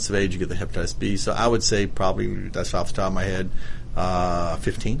 6 months of age. You get the hepatitis B. So I would say probably, that's off the top of my head,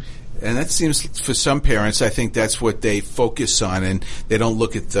 15. And that seems, for some parents, I think that's what they focus on, and they don't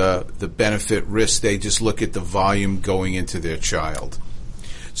look at the benefit risk. They just look at the volume going into their child.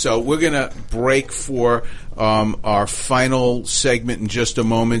 So we're going to break for our final segment in just a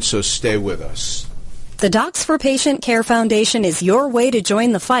moment, so stay with us. The Docs for Patient Care Foundation is your way to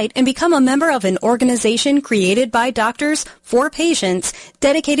join the fight and become a member of an organization created by doctors for patients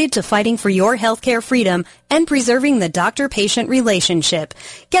dedicated to fighting for your healthcare freedom and preserving the doctor-patient relationship.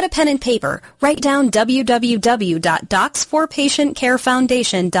 Get a pen and paper. Write down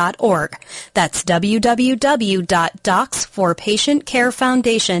www.docsforpatientcarefoundation.org. That's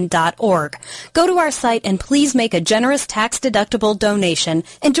www.docsforpatientcarefoundation.org. Go to our site and please make a generous tax-deductible donation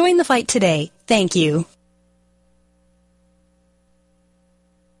and join the fight today. Thank you.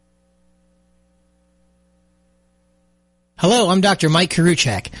 Hello, I'm Dr. Mike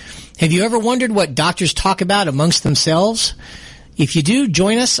Karuchak. Have you ever wondered what doctors talk about amongst themselves? If you do,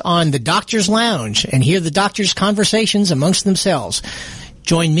 join us on the Doctor's Lounge and hear the doctors' conversations amongst themselves.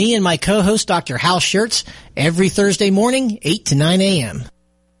 Join me and my co-host, Dr. Hal Schertz, every Thursday morning, 8 to 9 a.m.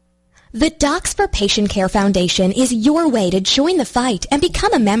 The Docs for Patient Care Foundation is your way to join the fight and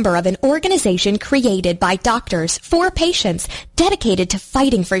become a member of an organization created by doctors for patients dedicated to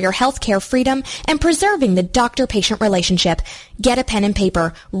fighting for your healthcare freedom and preserving the doctor-patient relationship. Get a pen and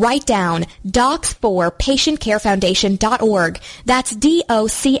paper. Write down docs4patientcarefoundation.org. That's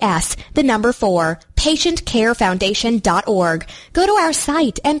DOCS, the number 4, patientcarefoundation.org. Go to our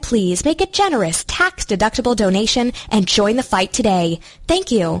site and please make a generous tax-deductible donation and join the fight today.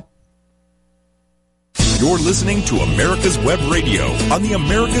 Thank you. You're listening to America's Web Radio on the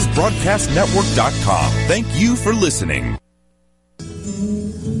AmericasBroadcastNetwork.com. Thank you for listening.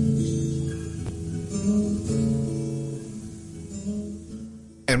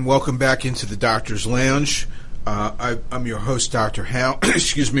 And welcome back into the Doctor's Lounge. I'm your host, Dr. Hal.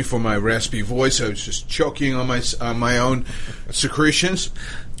 Excuse me for my raspy voice. I was just choking on my own secretions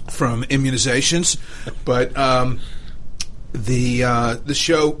from immunizations. But the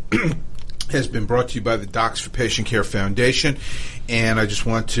show has been brought to you by the Docs for Patient Care Foundation, and I just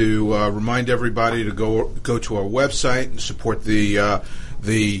want to remind everybody to go to our website and support the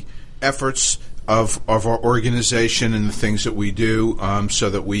efforts of our organization and the things that we do, so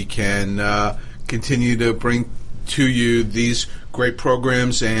that we can continue to bring to you these great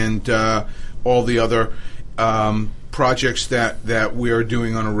programs and all the other projects that we are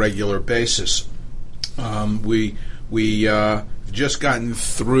doing on a regular basis. We just gotten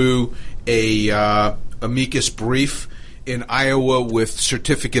through a amicus brief in Iowa with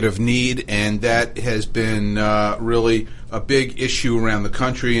certificate of need, and that has been really a big issue around the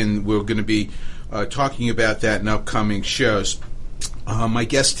country, and we're going to be talking about that in upcoming shows. My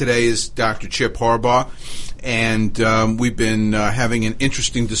guest today is Dr. Chip Harbaugh, and we've been having an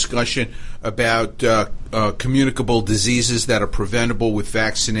interesting discussion about communicable diseases that are preventable with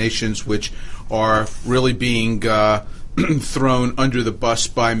vaccinations, which are really being thrown under the bus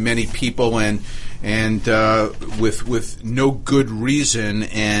by many people, and with no good reason,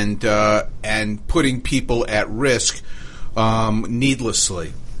 and putting people at risk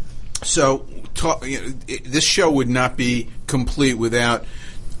needlessly. So this show would not be complete without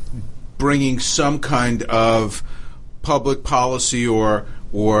bringing some kind of public policy or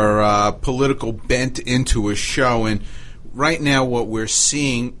political bent into a show. And right now, what we're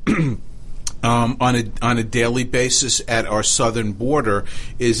seeing on a daily basis at our southern border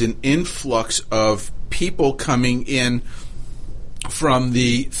is an influx of people coming in from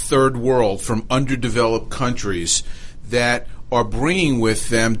the third world, from underdeveloped countries, that are bringing with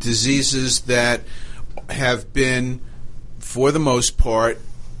them diseases that have been, for the most part,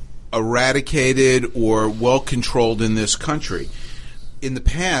 eradicated or well controlled in this country. In the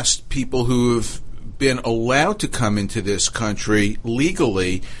past, people who have been allowed to come into this country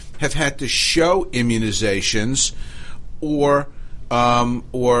legally have had to show immunizations or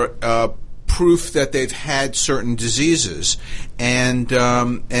proof that they've had certain diseases, and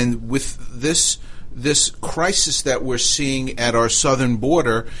with this crisis that we're seeing at our southern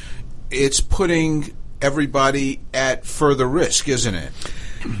border, it's putting everybody at further risk, isn't it?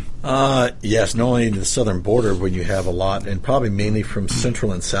 Yes, not only the southern border when you have a lot, and probably mainly from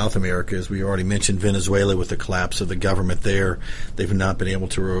Central and South America, as we already mentioned, Venezuela with the collapse of the government there. They've not been able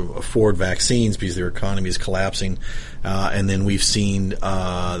to afford vaccines because their economy is collapsing. And then we've seen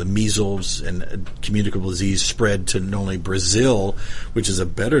the measles and communicable disease spread to not only Brazil, which is a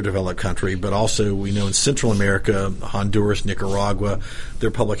better developed country, but also we know in Central America, Honduras, Nicaragua,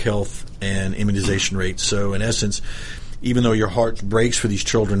 their public health and immunization rates. So in essence, even though your heart breaks for these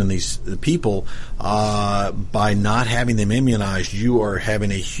children and these people, by not having them immunized, you are having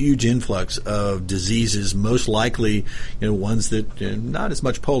a huge influx of diseases, most likely, ones that, not as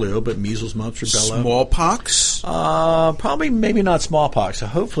much polio, but measles, mumps, rubella. Smallpox? Probably, maybe not smallpox. So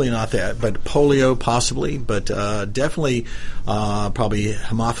hopefully not that, but polio possibly, but definitely probably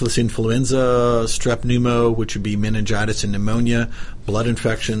Haemophilus influenza, strep pneumo, which would be meningitis and pneumonia, blood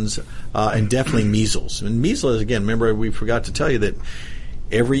infections, and definitely measles. And measles, again, remember we forgot to tell you that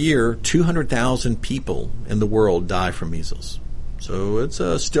every year 200,000 people in the world die from measles. So it's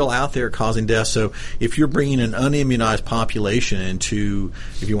still out there causing death. So if you're bringing an unimmunized population into,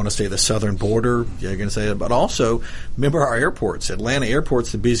 if you want to say the southern border, you're going to say that. But also, remember our airports. Atlanta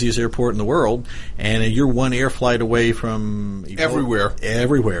Airport's the busiest airport in the world, and you're one air flight away from everywhere.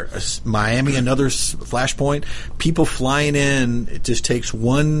 Miami, another flashpoint. People flying in, it just takes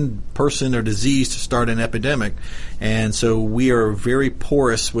one person or disease to start an epidemic. And so we are very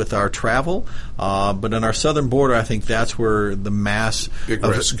porous with our travel. But on our southern border, I think that's where the mass big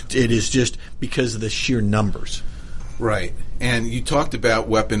risk. It is just because of the sheer numbers. Right. And you talked about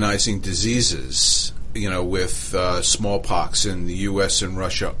weaponizing diseases, with smallpox in the U.S. and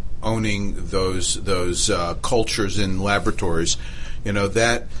Russia owning those cultures in laboratories.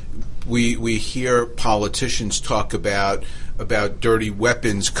 That we hear politicians talk about dirty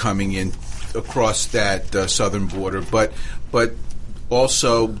weapons coming in across that southern border, but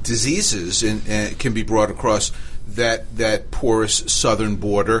also diseases can be brought across that porous southern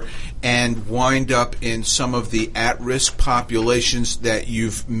border and wind up in some of the at-risk populations that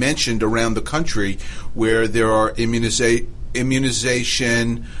you've mentioned around the country, where there are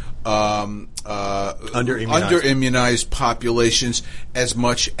immunization under-immunized populations as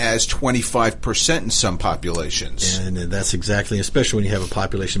much as 25% in some populations. And that's exactly, especially when you have a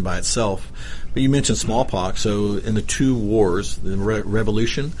population by itself. But you mentioned smallpox. So in the two wars, the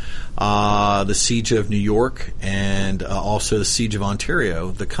Revolution, the siege of New York, and also the siege of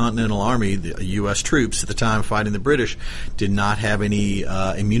Ontario, the Continental Army, the U.S. troops at the time fighting the British, did not have any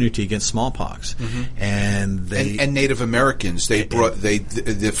immunity against smallpox. Mm-hmm. And Native Americans,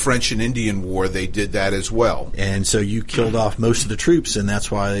 the French and Indian War, they did that as well. And so you killed off most of the troops, and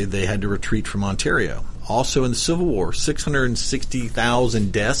that's why they had to retreat from Ontario. Also in the Civil War,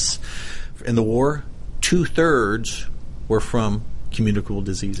 660,000 deaths in the war, 2/3 were from communicable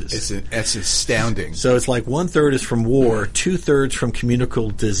diseases. That's astounding. So it's like 1/3 is from war, 2/3 from communicable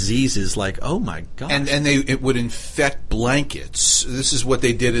diseases. Like, oh my God! And it would infect blankets. This is what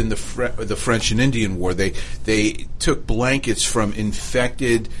they did in the French and Indian War. They took blankets from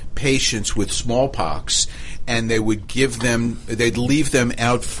infected patients with smallpox, and they would they'd leave them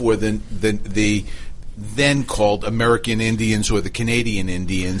out for the then called American Indians or the Canadian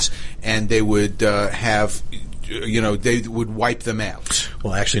Indians, and they would they would wipe them out.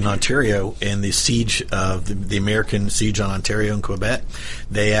 Well, actually, in Ontario, in the siege of the American siege on Ontario and Quebec,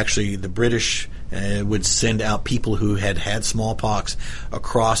 the British would send out people who had smallpox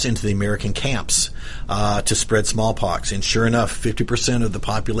across into the American camps to spread smallpox. And sure enough, 50% of the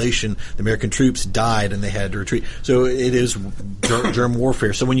population, the American troops, died and they had to retreat. So it is germ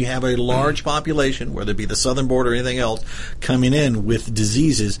warfare. So when you have a large population, whether it be the southern border or anything else, coming in with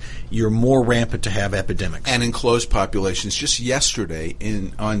diseases, you're more rampant to have epidemics. And in closed populations, just yesterday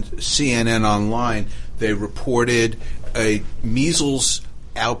on CNN Online, they reported a measles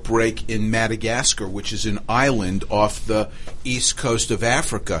outbreak in Madagascar, which is an island off the east coast of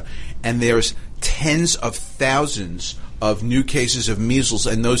Africa, and there's tens of thousands of new cases of measles,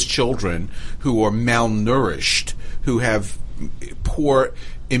 and those children who are malnourished, who have poor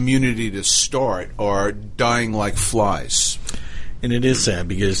immunity to start, are dying like flies. And it is sad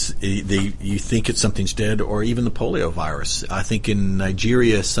because you think something's dead, or even the polio virus. I think in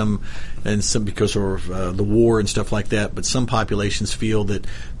Nigeria, some because of the war and stuff like that, but some populations feel that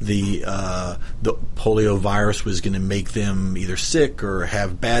the polio virus was going to make them either sick or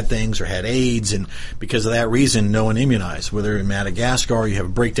have bad things or had AIDS, and because of that reason, no one immunized. Whether in Madagascar, you have a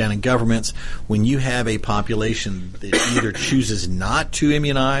breakdown in governments. When you have a population that either chooses not to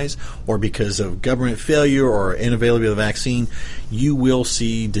immunize, or because of government failure or inavailability of the vaccine, you will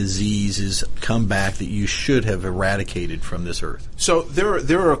see diseases come back that you should have eradicated from this earth. So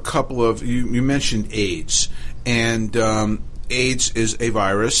there are a couple of, you mentioned AIDS, and AIDS is a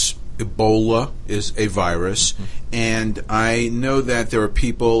virus. Ebola is a virus, and I know that there are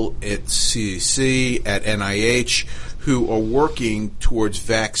people at CDC, at NIH, who are working towards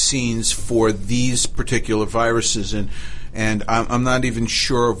vaccines for these particular viruses, and I'm not even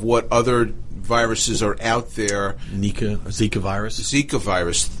sure of what other viruses are out there. Zika virus. Zika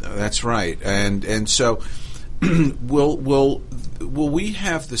virus, that's right, and so will we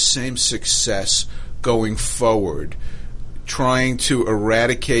have the same success going forward, trying to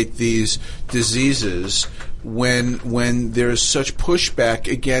eradicate these diseases when there's such pushback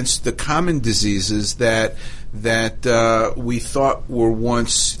against the common diseases that we thought were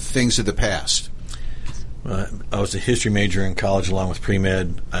once things of the past? I was a history major in college along with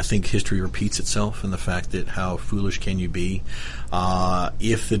pre-med. I think history repeats itself in the fact that how foolish can you be?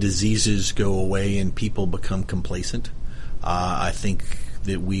 If the diseases go away and people become complacent, I think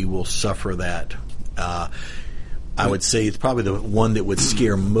that we will suffer that. I would say it's probably the one that would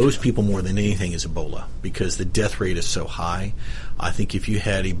scare most people more than anything is Ebola, because the death rate is so high. I think if you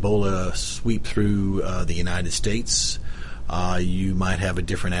had Ebola sweep through the United States, you might have a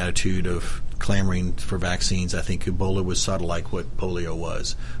different attitude of clamoring for vaccines. I think Ebola was sort of like what polio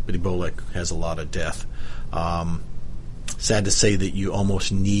was, but Ebola has a lot of death. Sad to say that you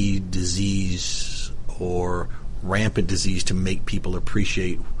almost need disease or rampant disease to make people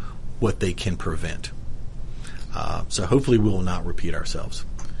appreciate what they can prevent. So hopefully we will not repeat ourselves.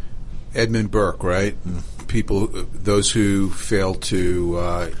 Edmund Burke, right? People, those who fail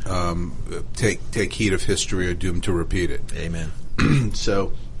to take heed of history are doomed to repeat it. Amen.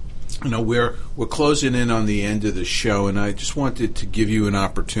 So, we're closing in on the end of the show, and I just wanted to give you an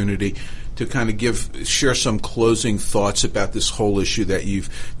opportunity to kind of share some closing thoughts about this whole issue that you've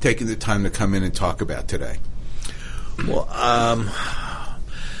taken the time to come in and talk about today. Well,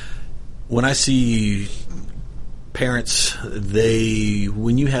 when I see parents,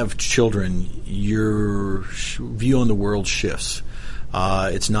 when you have children, your view on the world shifts.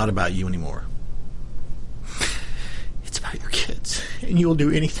 It's not about you anymore. It's about your kids, and you will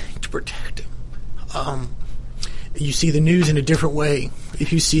do anything to protect them. You see the news in a different way.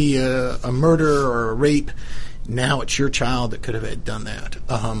 If you see a murder or a rape, now it's your child that could have done that.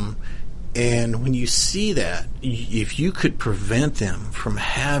 And when you see that, if you could prevent them from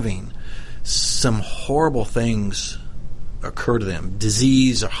having some horrible things occur to them,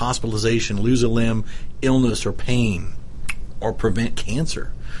 disease or hospitalization, lose a limb, illness or pain, or prevent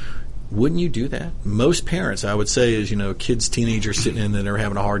cancer, wouldn't you do that? Most parents, I would say, is, kids, teenagers sitting in there, they're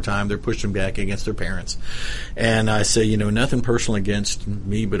having a hard time, they're pushing back against their parents. And I say, nothing personal against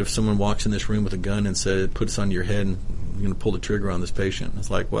me, but if someone walks in this room with a gun and said, put this on your head and you're going to pull the trigger on this patient,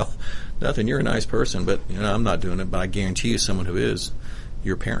 it's like, well, nothing, you're a nice person, but I'm not doing it, but I guarantee you someone who is,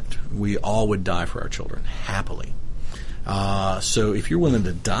 your parent. We all would die for our children, happily. So if you're willing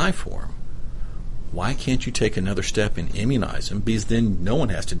to die for them, why can't you take another step and immunize them? Because then no one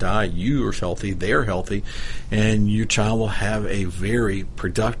has to die. You are healthy, they're healthy, and your child will have a very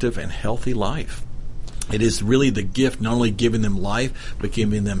productive and healthy life. It is really the gift, not only giving them life, but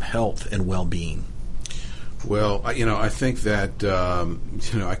giving them health and well-being. Well, I think that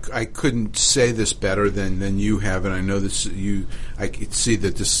I couldn't say this better than you have, and I know this. I can see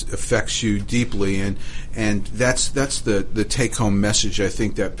that this affects you deeply, and that's the take-home message I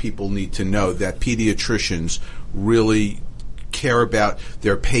think that people need to know, that pediatricians really care about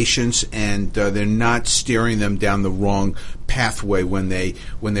their patients, and they're not steering them down the wrong pathway when they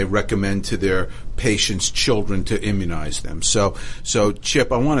recommend to their patients' children to immunize them. So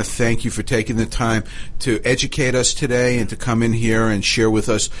Chip, I want to thank you for taking the time to educate us today and to come in here and share with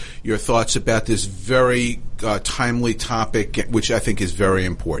us your thoughts about this very timely topic, which I think is very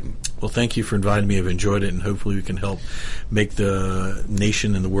important. Well, thank you for inviting me. I've enjoyed it, and hopefully we can help make the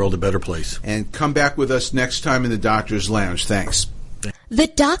nation and the world a better place. And come back with us next time in the Doctor's Lounge. Thanks. The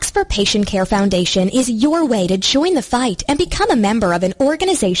Docs for Patient Care Foundation is your way to join the fight and become a member of an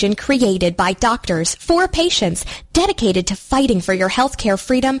organization created by doctors for patients, dedicated to fighting for your healthcare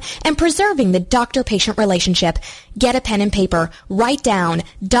freedom and preserving the doctor-patient relationship. Get a pen and paper. Write down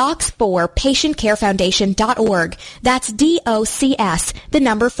docs4patientcarefoundation.org. That's DOCS, the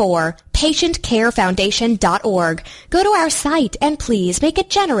number 4, patientcarefoundation.org. Go to our site and please make a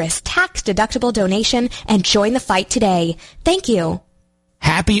generous tax-deductible donation and join the fight today. Thank you.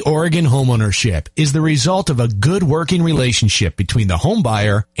 Happy Oregon homeownership is the result of a good working relationship between the home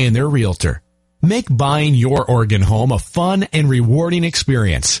buyer and their realtor. Make buying your Oregon home a fun and rewarding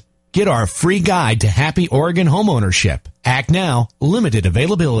experience. Get our free guide to happy Oregon homeownership. Act now, limited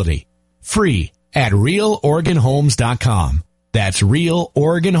availability. Free at RealOregonHomes.com. That's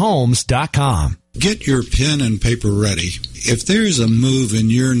RealOregonHomes.com. Get your pen and paper ready. If there's a move in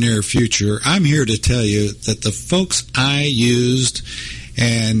your near future, I'm here to tell you that the folks I used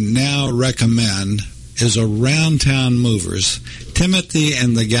and now recommend is Around Town Movers. Timothy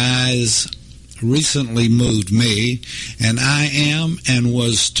and the guys recently moved me, and I am and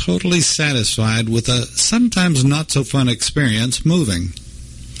was totally satisfied with a sometimes not so fun experience moving.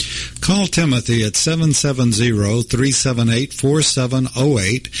 Call Timothy at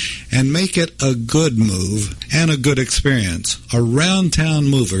 770-378-4708 and make it a good move and a good experience. Around Town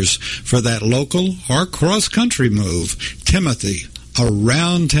Movers for that local or cross-country move. Timothy,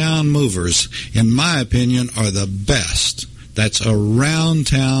 Around Town Movers, in my opinion, are the best. That's Around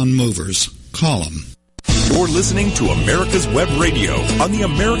Town Movers. Call them. You're listening to America's Web Radio on the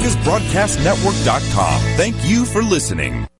AmericasBroadcastNetwork.com. Thank you for listening.